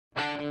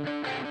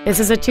This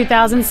is a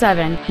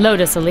 2007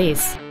 Lotus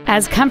Elise,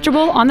 as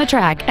comfortable on the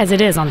track as it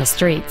is on the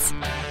streets.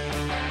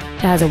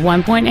 It has a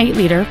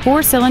 1.8-liter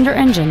four-cylinder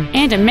engine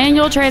and a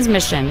manual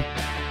transmission.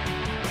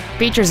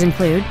 Features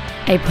include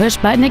a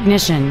push-button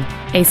ignition,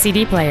 a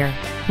CD player,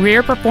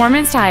 rear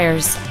performance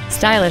tires,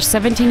 stylish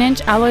 17-inch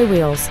alloy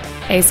wheels,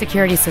 a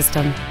security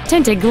system,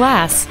 tinted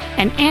glass,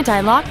 an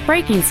anti-lock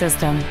braking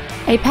system,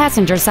 a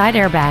passenger side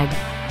airbag,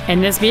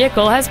 and this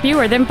vehicle has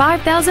fewer than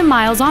 5,000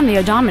 miles on the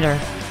odometer.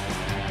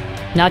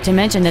 Not to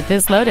mention that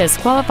this Lotus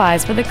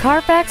qualifies for the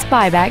Carfax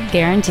buyback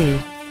guarantee.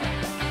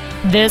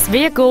 This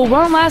vehicle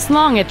won't last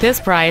long at this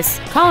price.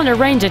 Call and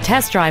arrange a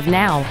test drive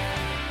now.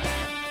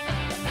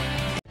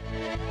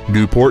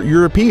 Newport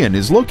European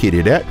is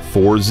located at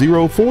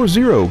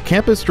 4040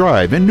 Campus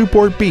Drive in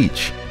Newport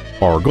Beach.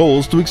 Our goal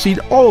is to exceed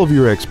all of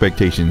your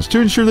expectations to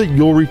ensure that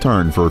you'll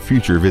return for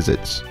future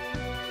visits.